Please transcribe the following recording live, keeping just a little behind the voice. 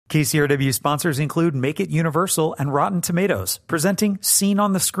KCRW sponsors include Make It Universal and Rotten Tomatoes, presenting Scene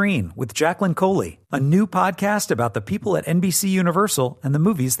on the Screen with Jacqueline Coley, a new podcast about the people at NBC Universal and the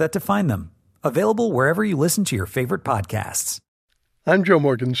movies that define them. Available wherever you listen to your favorite podcasts. I'm Joe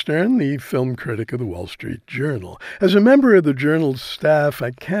Morgenstern, the film critic of the Wall Street Journal. As a member of the Journal's staff,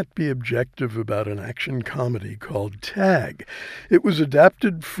 I can't be objective about an action comedy called Tag. It was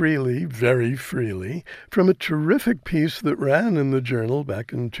adapted freely, very freely, from a terrific piece that ran in the Journal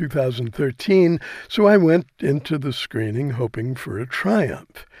back in 2013, so I went into the screening hoping for a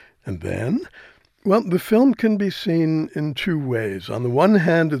triumph. And then? Well, the film can be seen in two ways. On the one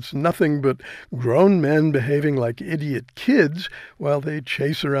hand, it's nothing but grown men behaving like idiot kids while they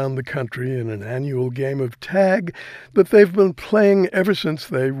chase around the country in an annual game of tag that they've been playing ever since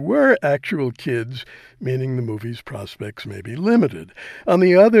they were actual kids, meaning the movie's prospects may be limited. On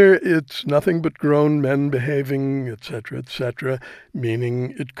the other, it's nothing but grown men behaving, etc.,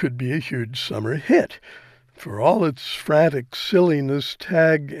 meaning it could be a huge summer hit. For all its frantic silliness,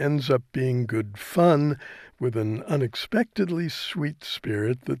 Tag ends up being good fun with an unexpectedly sweet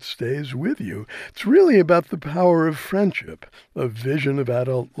spirit that stays with you. It's really about the power of friendship, a vision of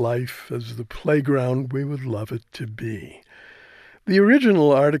adult life as the playground we would love it to be. The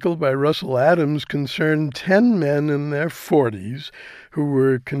original article by Russell Adams concerned 10 men in their 40s who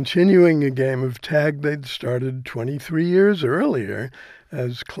were continuing a game of tag they'd started 23 years earlier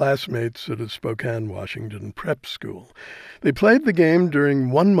as classmates at a Spokane, Washington prep school. They played the game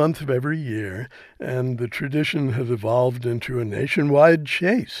during 1 month of every year, and the tradition had evolved into a nationwide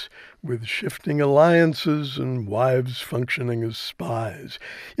chase, with shifting alliances and wives functioning as spies.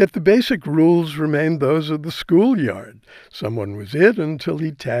 Yet the basic rules remained those of the schoolyard. Someone was it until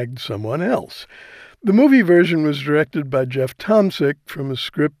he tagged someone else. The movie version was directed by Jeff Tomsic from a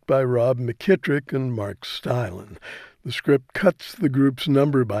script by Rob McKittrick and Mark Stylen. The script cuts the group's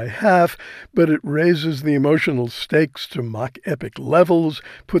number by half, but it raises the emotional stakes to mock-epic levels,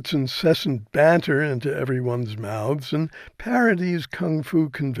 puts incessant banter into everyone's mouths, and parodies kung fu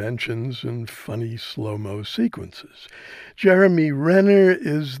conventions in funny slow-mo sequences. Jeremy Renner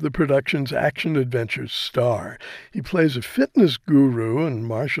is the production's action-adventure star. He plays a fitness guru and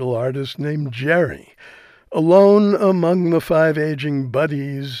martial artist named Jerry. Alone among the 5 aging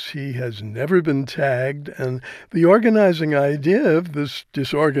buddies, he has never been tagged, and the organizing idea of this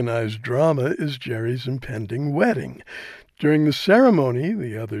disorganized drama is Jerry's impending wedding. During the ceremony,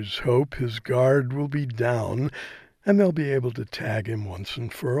 the others hope his guard will be down, and they'll be able to tag him once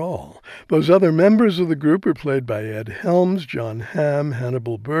and for all. Those other members of the group are played by Ed Helms, John Hamm,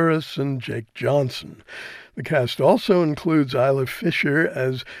 Hannibal Buress, and Jake Johnson. The cast also includes Isla Fisher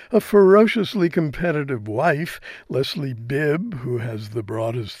as a ferociously competitive wife, Leslie Bibb, who has the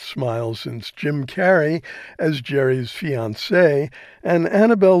broadest smile since Jim Carrey, as Jerry's fiancée, and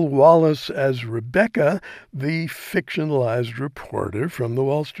Annabelle Wallace as Rebecca, the fictionalized reporter from the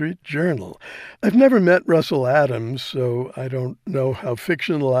Wall Street Journal. I've never met Russell Adams, so I don't know how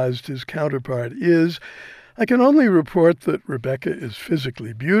fictionalized his counterpart is. I can only report that Rebecca is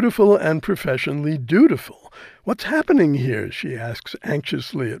physically beautiful and professionally dutiful. "What's happening here?" she asks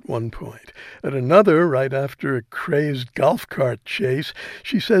anxiously at one point. At another, right after a crazed golf cart chase,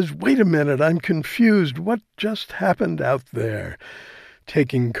 she says, "Wait a minute, I'm confused. What just happened out there?"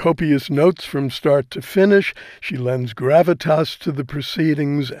 Taking copious notes from start to finish, she lends gravitas to the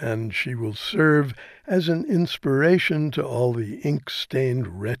proceedings, and she will serve as an inspiration to all the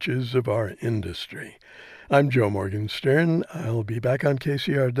ink-stained wretches of our industry. I'm Joe Morgenstern. I'll be back on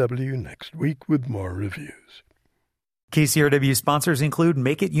KCRW next week with more reviews. KCRW sponsors include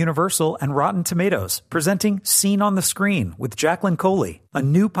Make It Universal and Rotten Tomatoes, presenting Scene on the Screen with Jacqueline Coley, a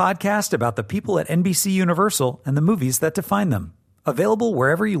new podcast about the people at NBC Universal and the movies that define them. Available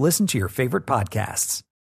wherever you listen to your favorite podcasts.